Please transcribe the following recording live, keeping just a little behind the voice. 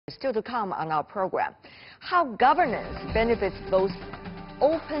still to come on our program. How governance benefits both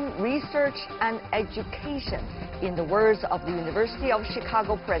open research and education, in the words of the University of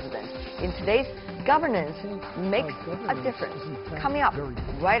Chicago president. In today's Governance Makes a Difference, coming up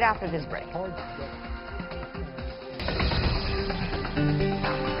right after this break.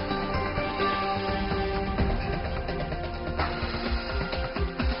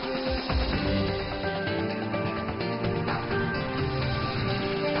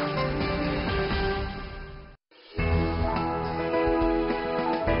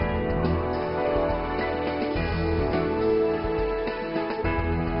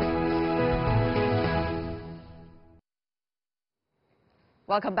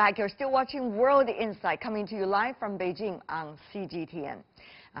 Welcome back. You're still watching World Insight, coming to you live from Beijing on CGTN.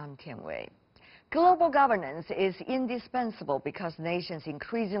 I'm Tian Wei. Global governance is indispensable because nations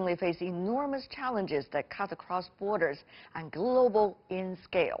increasingly face enormous challenges that cut across borders and global in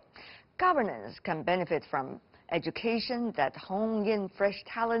scale. Governance can benefit from education that hone in fresh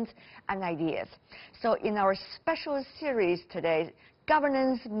talents and ideas. So in our special series today,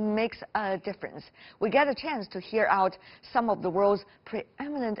 Governance Makes a Difference, we get a chance to hear out some of the world's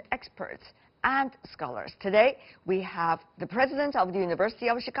preeminent experts and scholars. Today, we have the president of the University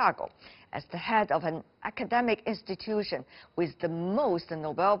of Chicago as the head of an academic institution with the most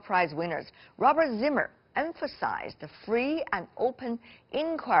Nobel Prize winners. Robert Zimmer emphasized the free and open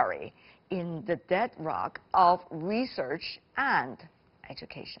inquiry in the bedrock of research and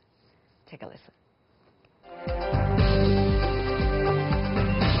education. Take a listen.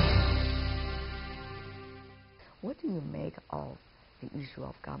 What do you make of the issue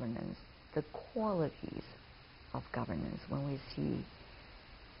of governance, the qualities of governance, when we see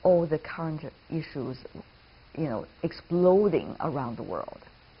all the current issues, exploding around the world?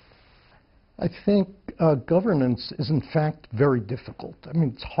 I think governance is in fact very difficult. I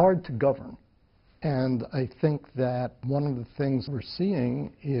mean, it's hard to govern. And I think that one of the things we're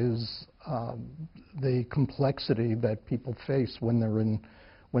seeing is the complexity that people face when they're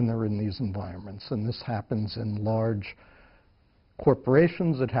in these environments. And this happens in large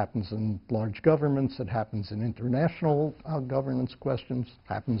corporations, it happens in large governments, it happens in international governance questions,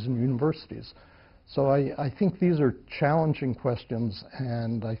 happens in universities. So I think these are challenging questions,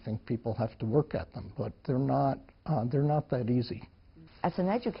 and I think people have to work at them, but they're not that easy. As an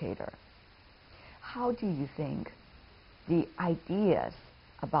educator, how do you think the ideas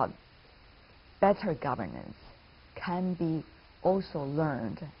about better governance can be also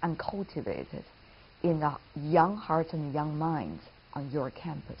learned and cultivated in the young hearts and young minds on your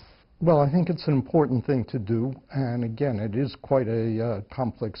campus? Well, I think it's an important thing to do, and again, it is quite a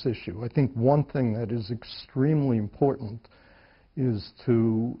complex issue. I think one thing that is extremely important is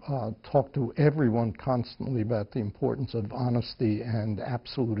to talk to everyone constantly about the importance of honesty and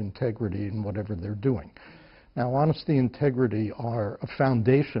absolute integrity in whatever they're doing. Now, honesty and integrity are a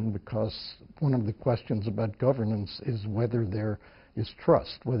foundation, because one of the questions about governance is whether there is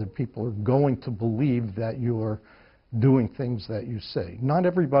trust, whether people are going to believe that you're doing things that you say. Not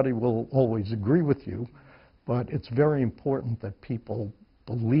everybody will always agree with you, but it's very important that people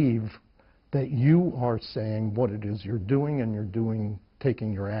believe that you are saying what it is you're doing, and you're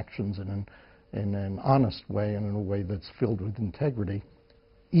taking your actions in an honest way and in a way that's filled with integrity,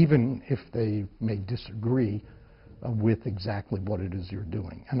 even if they may disagree with exactly what it is you're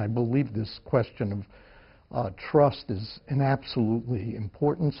doing. And I believe this question of trust is an absolutely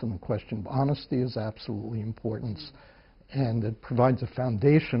importance, and the question of honesty is absolutely importance, and it provides a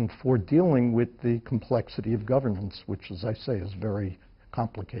foundation for dealing with the complexity of governance, which, as I say, is very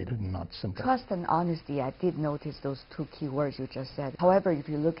complicated and not simple. Trust and honesty, I did notice those two key words you just said. However, if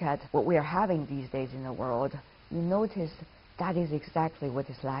you look at what we are having these days in the world, you notice that is exactly what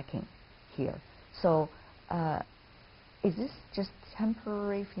is lacking here. So is this just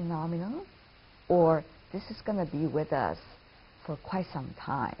temporary phenomenon, or this is going to be with us for quite some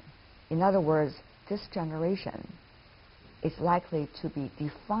time? In other words, this generation is likely to be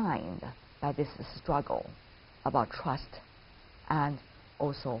defined by this struggle about trust and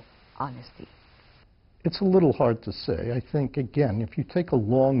also honesty. It's a little hard to say. I think, again, if you take a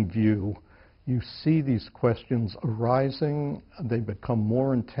long view, you see these questions arising, they become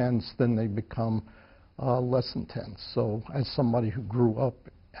more intense, then they become less intense. So as somebody who grew up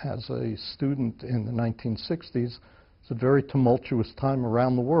as a student in the 1960s, it's a very tumultuous time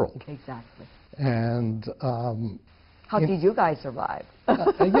around the world. Exactly. And how did you guys survive?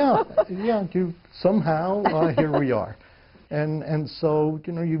 Somehow here we are. And so,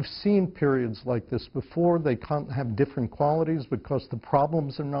 you've seen periods like this before. They can't have different qualities because the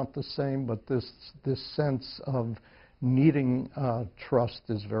problems are not the same, but this sense of needing trust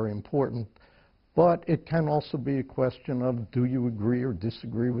is very important. But it can also be a question of, do you agree or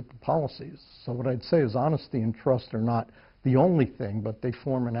disagree with the policies? So what I'd say is honesty and trust are not the only thing, but they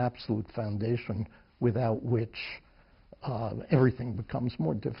form an absolute foundation without which everything becomes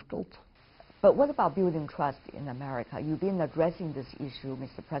more difficult. But what about building trust in America? You've been addressing this issue,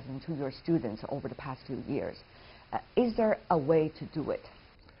 Mr. President, to your students over the past few years. Is there a way to do it?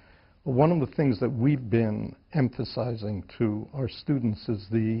 One of the things that we've been emphasizing to our students is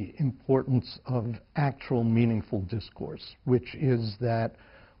the importance of actual meaningful discourse, which is that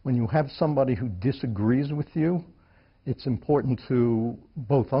when you have somebody who disagrees with you, it's important to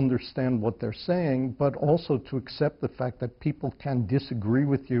both understand what they're saying, but also to accept the fact that people can disagree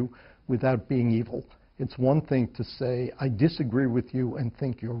with you without being evil. It's one thing to say, I disagree with you and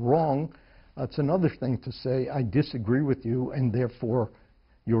think you're wrong. It's another thing to say, I disagree with you and therefore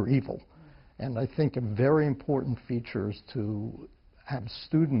you're evil. And I think a very important feature is to have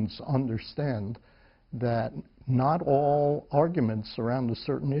students understand that not all arguments around a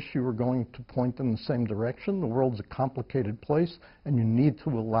certain issue are going to point in the same direction. The world's a complicated place, and you need to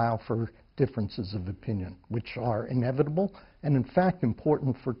allow for differences of opinion, which are inevitable and, in fact,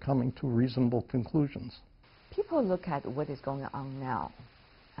 important for coming to reasonable conclusions. People look at what is going on now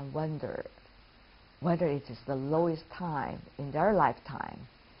and wonder whether it is the lowest time in their lifetime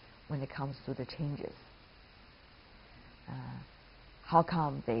when it comes to the changes. How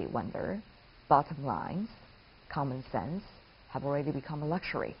come, they wonder? Bottom lines, common sense, have already become a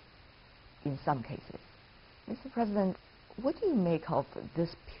luxury in some cases. Mr. President, what do you make of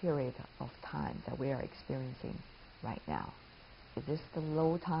this period of time that we are experiencing right now? Is this the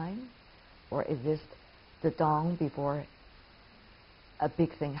low time, or is this the dawn before a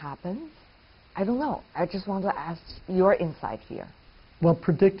big thing happens? I don't know. I just want to ask your insight here. Well,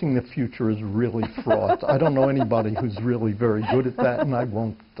 predicting the future is really fraught. I don't know anybody who's really very good at that, and I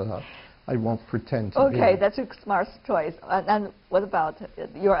won't pretend to be. Okay, that's a smart choice. And what about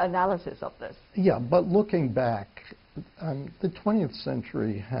your analysis of this? Yeah, but looking back, the 20th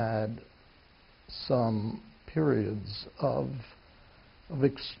century had some periods of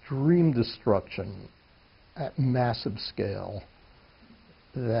extreme destruction at massive scale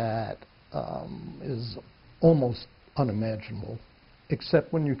that is almost unimaginable,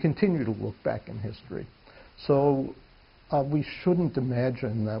 except when you continue to look back in history. So we shouldn't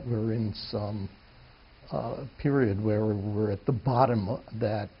imagine that we're in some period where we're at the bottom of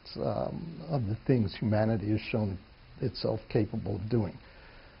the things humanity has shown itself capable of doing.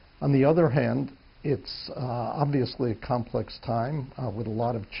 On the other hand, it's obviously a complex time with a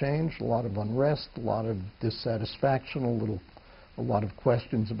lot of change, a lot of unrest, a lot of dissatisfaction, a lot of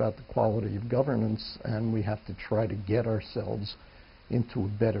questions about the quality of governance, and we have to try to get ourselves into a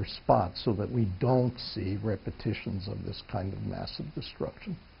better spot so that we don't see repetitions of this kind of massive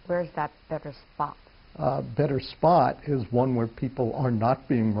destruction. Where's that better spot? Better spot is one where people are not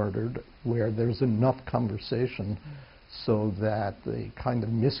being murdered, where there's enough conversation so that the kind of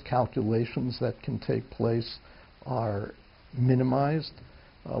miscalculations that can take place are minimized,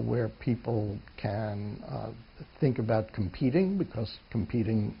 where people can think about competing, because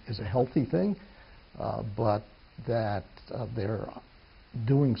competing is a healthy thing, but that they're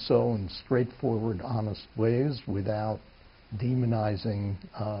doing so in straightforward, honest ways without demonizing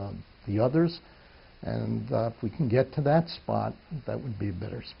the others. And if we can get to that spot, that would be a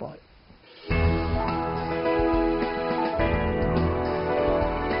better spot.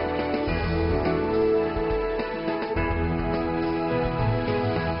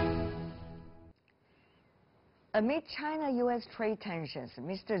 Amid China-U.S. trade tensions,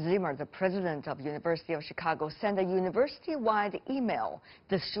 Mr. Zimmer, the president of University of Chicago, sent a university-wide email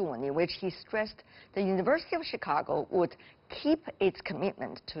this June in which he stressed the University of Chicago would keep its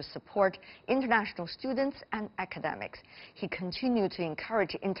commitment to support international students and academics. He continued to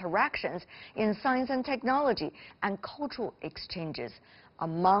encourage interactions in science and technology and cultural exchanges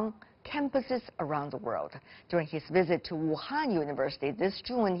among campuses around the world. During his visit to Wuhan University this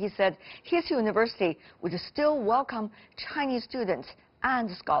June, he said his university would still welcome Chinese students and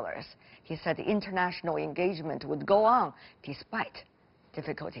scholars. He said international engagement would go on despite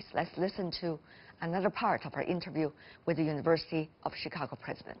difficulties. Let's listen to another part of our interview with the University of Chicago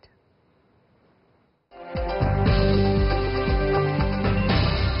president.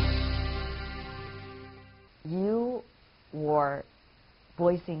 You were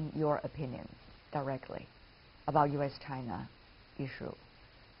voicing your opinions directly about U.S.-China issue,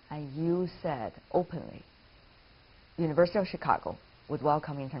 and you said openly University of Chicago would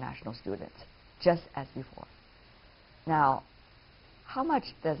welcome international students just as before. Now, how much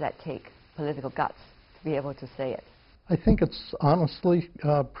does that take political guts to be able to say it? I think it's honestly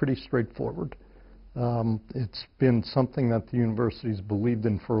pretty straightforward. It's been something that the university's believed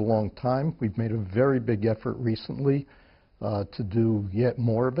in for a long time. We've made a very big effort recently to do yet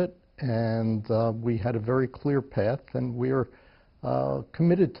more of it, and we had a very clear path, and we're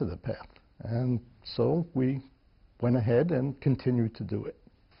committed to the path. And so we went ahead and continued to do it.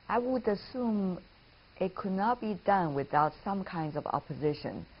 I would assume it could not be done without some kinds of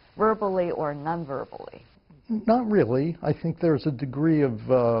opposition, verbally or non-verbally. Not really. I think there's a degree of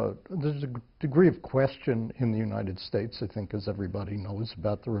question in the United States, I think, as everybody knows,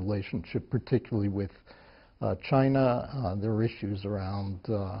 about the relationship, particularly with China. There are issues around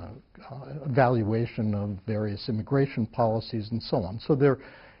evaluation of various immigration policies and so on. So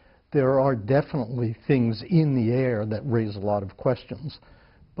there are definitely things in the air that raise a lot of questions.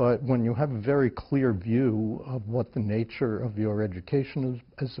 But when you have a very clear view of what the nature of your education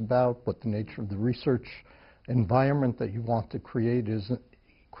is about, what the nature of the research environment that you want to create is,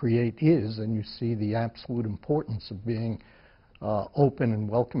 and you see the absolute importance of being open and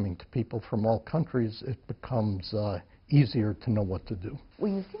welcoming to people from all countries, it becomes easier to know what to do.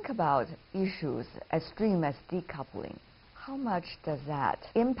 When you think about issues as extreme as decoupling, how much does that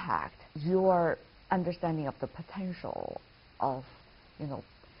impact your understanding of the potential of,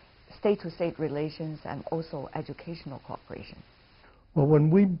 state-to-state relations and also educational cooperation? Well,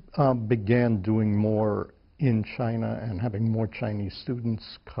 when we began doing more in China and having more Chinese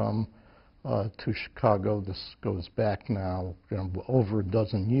students come to Chicago, this goes back now over a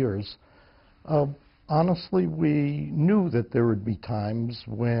dozen years, honestly, we knew that there would be times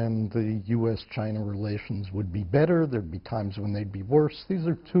when the U.S.-China relations would be better, there'd be times when they'd be worse. These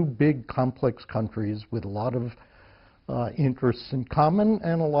are two big, complex countries with a lot of interests in common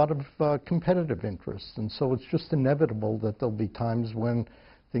and a lot of competitive interests. And so it's just inevitable that there'll be times when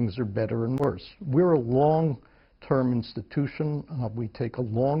things are better and worse. We're a long-term institution. We take a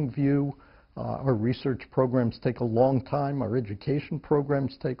long view. Our research programs take a long time. Our education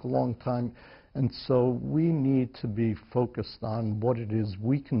programs take a long time. And so we need to be focused on what it is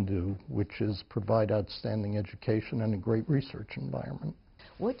we can do, which is provide outstanding education and a great research environment.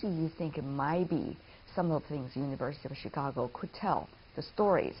 What do you think it might be some of the things the University of Chicago could tell, the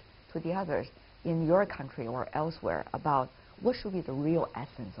stories to the others in your country or elsewhere about what should be the real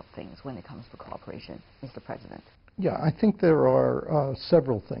essence of things when it comes to cooperation, Mr. President? Yeah, I think there are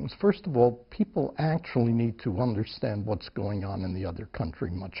several things. First of all, people actually need to understand what's going on in the other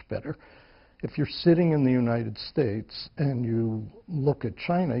country much better. If you're sitting in the United States and you look at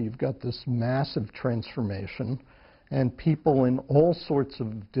China, you've got this massive transformation, and people in all sorts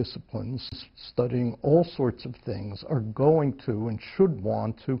of disciplines studying all sorts of things are going to and should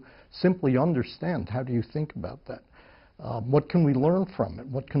want to simply understand, how do you think about that? What can we learn from it?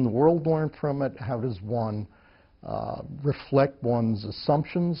 What can the world learn from it? How does one reflect one's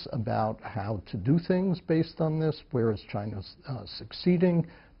assumptions about how to do things based on this? Where is China succeeding?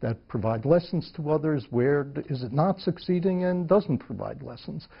 That provide lessons to others. Where is it not succeeding and doesn't provide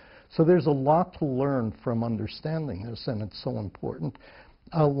lessons? So there's a lot to learn from understanding this, and it's so important.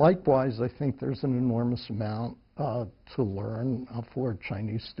 Likewise, I think there's an enormous amount to learn for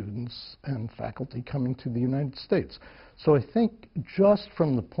Chinese students and faculty coming to the United States. So I think just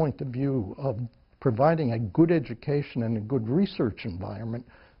from the point of view of providing a good education and a good research environment,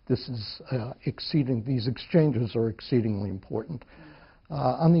 these exchanges are exceedingly important.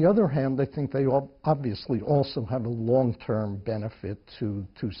 On the other hand, I think they obviously also have a long-term benefit to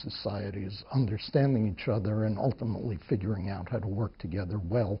societies, understanding each other and ultimately figuring out how to work together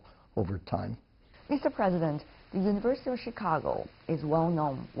well over time. Mr. President, the University of Chicago is well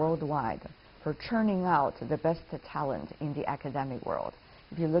known worldwide for churning out the best talent in the academic world.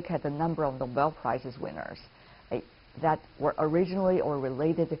 If you look at the number of Nobel Prizes winners that were originally or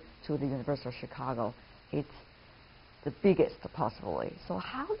related to the University of Chicago, it's the biggest possibly. So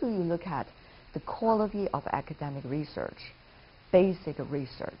how do you look at the quality of academic research, basic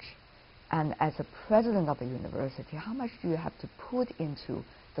research, and as a president of the university, how much do you have to put into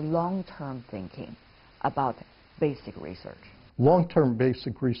the long-term thinking about basic research? Long-term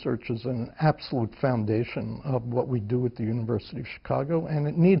basic research is an absolute foundation of what we do at the University of Chicago, and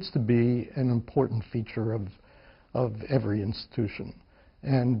it needs to be an important feature of every institution.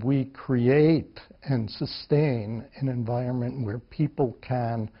 And we create and sustain an environment where people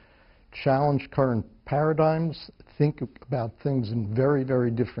can challenge current paradigms, think about things in very, very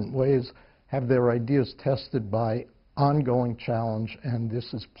different ways, have their ideas tested by ongoing challenge, and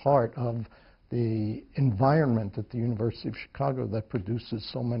this is part of the environment at the University of Chicago that produces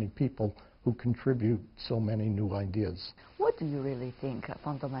so many people who contribute so many new ideas. What do you really think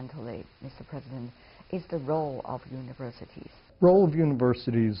fundamentally, Mr. President, is the role of universities? Role of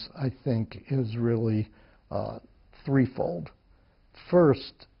universities, I think, is really threefold.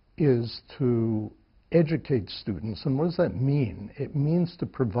 First is to educate students. And what does that mean? It means to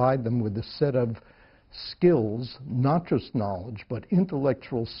provide them with a set of skills, not just knowledge, but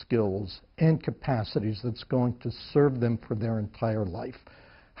intellectual skills and capacities that's going to serve them for their entire life.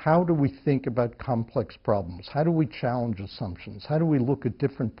 How do we think about complex problems? How do we challenge assumptions? How do we look at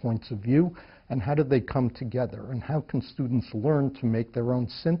different points of view? And how do they come together? And how can students learn to make their own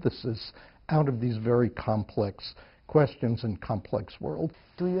synthesis out of these very complex questions in complex world?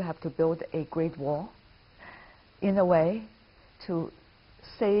 Do you have to build a Great Wall in a way to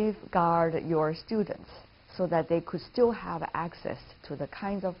safeguard your students so that they could still have access to the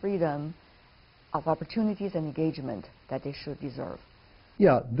kinds of freedom of opportunities and engagement that they should deserve?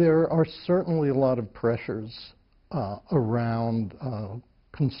 Yeah, there are certainly a lot of pressures around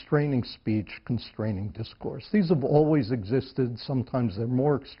constraining speech, constraining discourse. These have always existed. Sometimes they're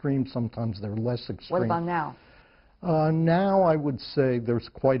more extreme, sometimes they're less extreme. What about now? Now I would say there's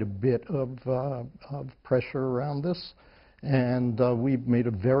quite a bit of pressure around this, and we've made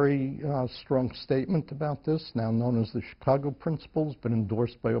a very strong statement about this, now known as the Chicago Principles, but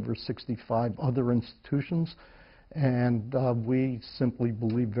endorsed by over 65 other institutions. And we simply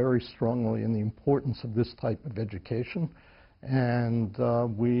believe very strongly in the importance of this type of education, and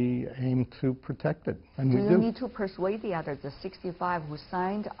we aim to protect it. And do we you need to persuade the others, the 65 who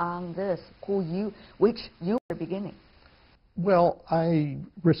signed on this, which you were beginning? Well, I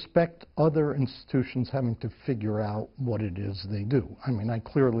respect other institutions having to figure out what it is they do. I mean, I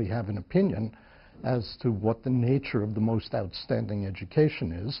clearly have an opinion as to what the nature of the most outstanding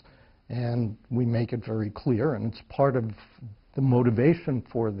education is, and we make it very clear, and it's part of the motivation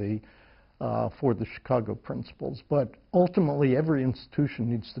for the Chicago Principles. But ultimately, every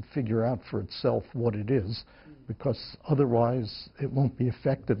institution needs to figure out for itself what it is, because otherwise it won't be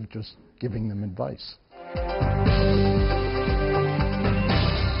effective just giving them advice.